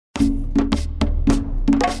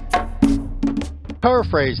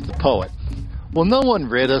Paraphrase the poet, will no one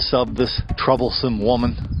rid us of this troublesome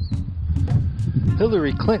woman?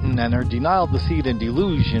 Hillary Clinton and her denial, deceit, and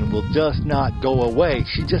delusion will just not go away.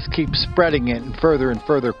 She just keeps spreading it in further and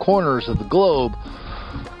further corners of the globe,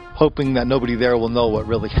 hoping that nobody there will know what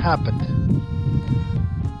really happened.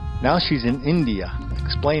 Now she's in India,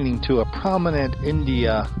 explaining to a prominent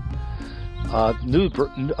India news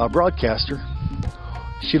broadcaster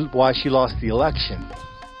why she lost the election.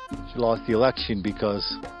 She lost the election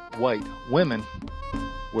because white women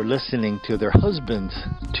were listening to their husbands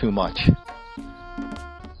too much.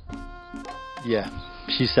 Yeah,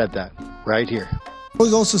 she said that right here. I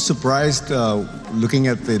was also surprised looking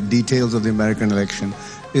at the details of the American election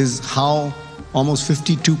is how almost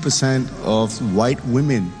 52% of white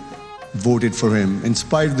women voted for him in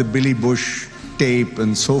spite of the Billy Bush tape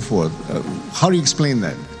and so forth. How do you explain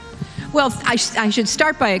that? Well, I should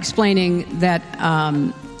start by explaining that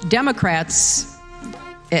Democrats,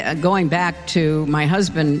 going back to my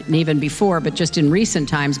husband and even before, but just in recent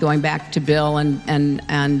times, going back to Bill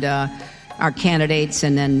and our candidates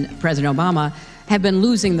and then President Obama, have been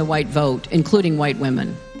losing the white vote, including white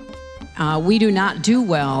women. We do not do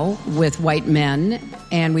well with white men,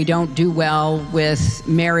 and we don't do well with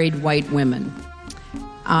married white women.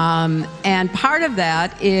 And part of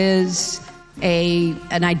that is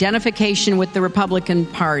an identification with the Republican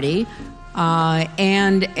Party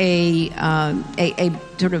and a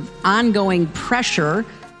sort of ongoing pressure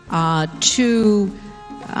to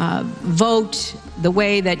vote the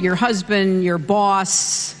way that your husband, your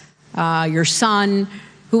boss, your son,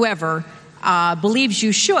 whoever, believes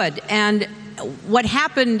you should. And what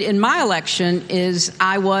happened in my election is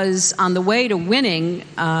I was on the way to winning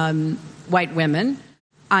white women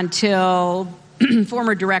until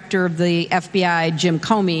former director of the FBI, Jim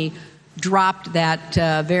Comey, dropped that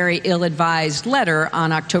very ill-advised letter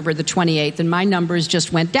on October the 28th, and my numbers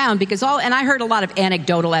just went down because and I heard a lot of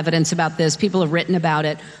anecdotal evidence about this. People have written about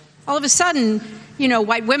it. All of a sudden, you know,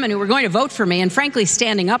 white women who were going to vote for me and frankly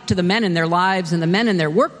standing up to the men in their lives and the men in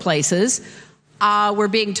their workplaces were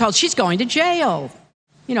being told, she's going to jail.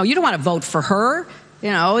 You know, you don't want to vote for her.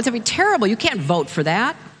 You know, it's going to be terrible. You can't vote for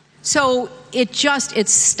that. So it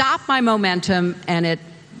stopped my momentum and it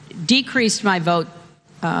decreased my vote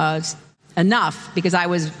enough because I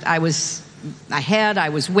was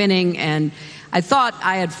winning, and I thought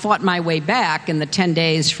I had fought my way back in the 10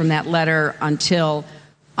 days from that letter until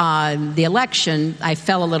the election. I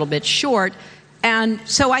fell a little bit short, and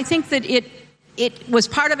so I think that it was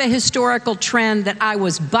part of a historical trend that I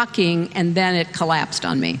was bucking, and then it collapsed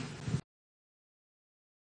on me.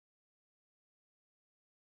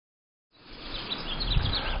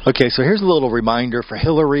 Okay, so here's a little reminder for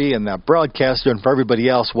Hillary and that broadcaster and for everybody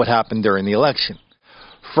else what happened during the election.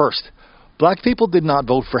 First, black people did not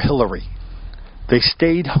vote for Hillary. They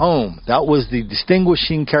stayed home. That was the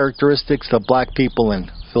distinguishing characteristics of black people in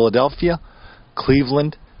Philadelphia,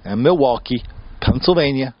 Cleveland, and Milwaukee,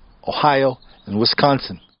 Pennsylvania, Ohio, and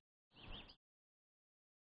Wisconsin.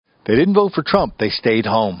 They didn't vote for Trump. They stayed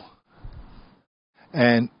home.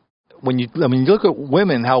 And when you look at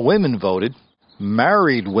women, how women voted,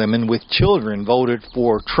 married women with children voted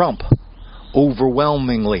for Trump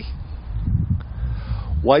overwhelmingly.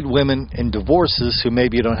 White women in divorces who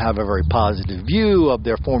maybe don't have a very positive view of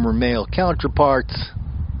their former male counterparts,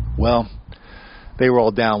 well, they were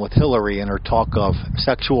all down with Hillary and her talk of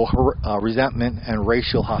sexual resentment and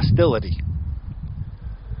racial hostility.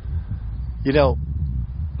 You know,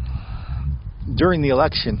 during the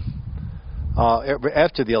election,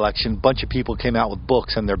 after the election, a bunch of people came out with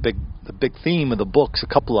books, and the big theme of the books, a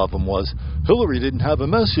couple of them, was Hillary didn't have a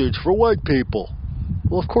message for white people.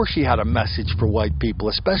 Well, of course she had a message for white people,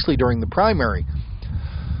 especially during the primary,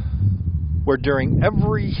 where during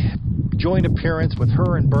every joint appearance with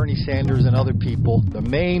her and Bernie Sanders and other people, the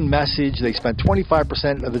main message, they spent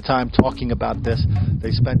 25% of the time talking about this.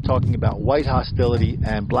 They spent talking about white hostility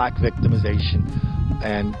and black victimization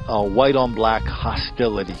and white on black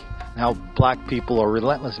hostility. How black people are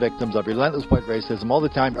relentless victims of relentless white racism all the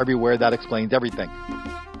time, everywhere. That explains everything.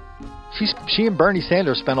 She and Bernie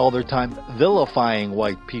Sanders spent all their time vilifying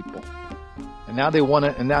white people, and now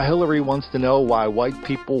now Hillary wants to know why white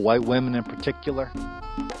people, white women in particular,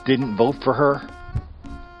 didn't vote for her.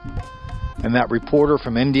 And that reporter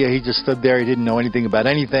from India, he just stood there. He didn't know anything about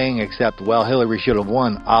anything except, well, Hillary should have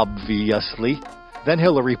won, obviously. Then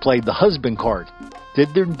Hillary played the husband card.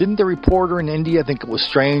 Didn't the reporter in India think it was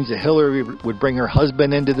strange that Hillary would bring her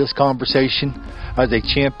husband into this conversation as a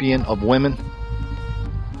champion of women,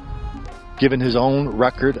 given his own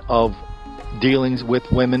record of dealings with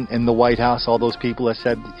women in the White House, all those people that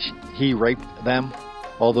said he raped them,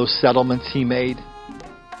 all those settlements he made?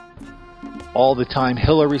 all the time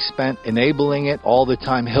Hillary spent enabling it, all the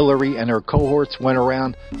time Hillary and her cohorts went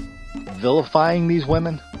around vilifying these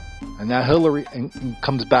women. And now Hillary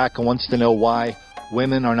comes back and wants to know why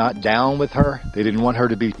women are not down with her. They didn't want her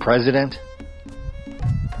to be president.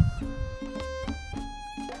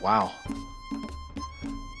 Wow.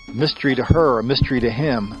 A mystery to her, a mystery to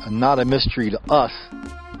him, and not a mystery to us.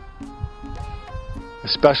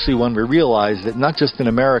 Especially when we realize that not just in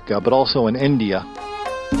America, but also in India,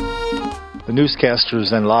 the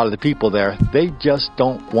newscasters and a lot of the people there, they just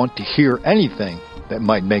don't want to hear anything that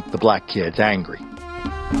might make the black kids angry.